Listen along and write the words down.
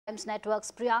Times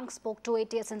Network's Priyank spoke to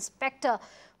ATS inspector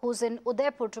who's in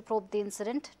Udaipur to probe the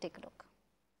incident. Take a look.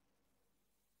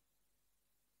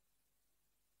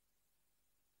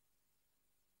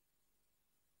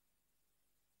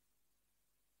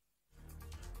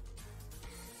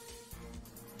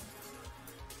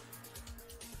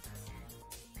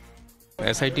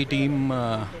 SIT team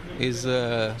is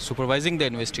supervising the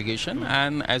investigation,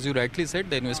 and as you rightly said,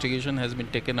 the investigation has been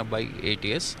taken up by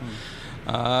ATS.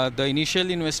 The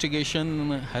initial investigation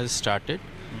has started.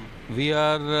 We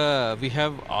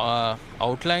have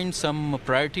outlined some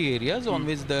priority areas on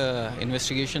which the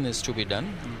investigation is to be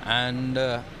done, and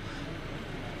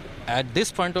at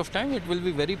this point of time, it will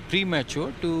be very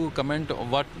premature to comment on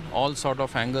what all sort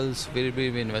of angles we will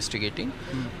be investigating.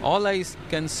 All I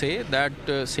can say that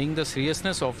seeing the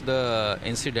seriousness of the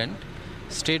incident,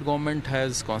 state government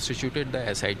has constituted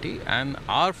the SIT, and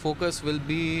our focus will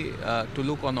be to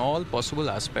look on all possible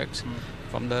aspects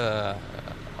from the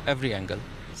every angle.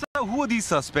 So who are these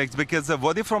suspects? Because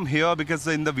were they from here? Because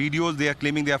in the videos they are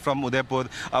claiming they are from Udaipur.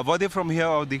 Were they from here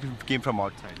or they came from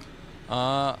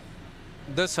outside?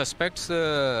 The suspects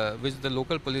which the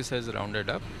local police has rounded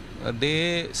up,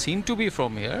 they seem to be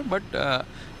from here, but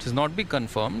it has not been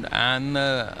confirmed, and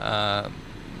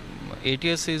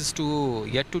ATS is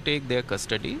yet to take their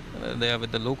custody. They are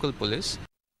with the local police.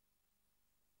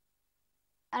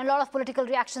 And a lot of political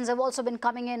reactions have also been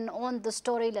coming in on the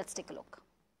story. Let's take a look.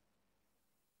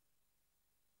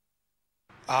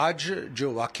 आज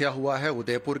जो वाकया हुआ है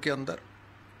उदयपुर के अंदर,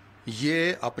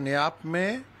 ये अपने आप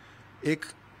में एक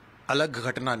अलग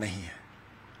घटना नहीं है।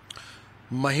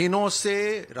 महीनों से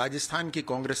राजस्थान की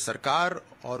कांग्रेस सरकार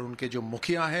और उनके जो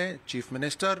मुखिया हैं, चीफ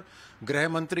मिनिस्टर, गृह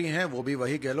मंत्री हैं, वो भी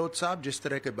वही गहलोत साहब, जिस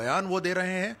तरह के बयान वो दे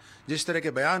रहे हैं, जिस तरह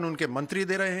के बयान उनके मंत्री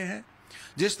दे रहे हैं,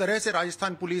 जिस तरह से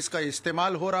राजस्थान पुलिस का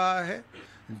इस्तेमाल हो रहा है,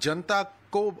 जनता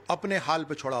को अपने हाल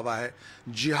पे छोड़ा हुआ है।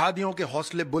 जिहादियों के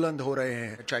हौसले बुलंद हो रहे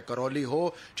हैं, चाहे करौली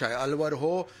हो, चाहे अलवर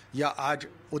हो, या आज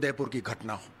उदयपुर की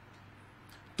घटना हो।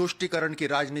 तुष्टीकरण की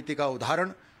राजनीति का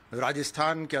उदाहरण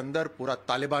राजस्थान के अंदर पूरा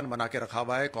तालिबान बना के रखा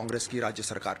हुआ है कांग्रेस की राज्य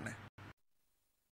सरकार ने।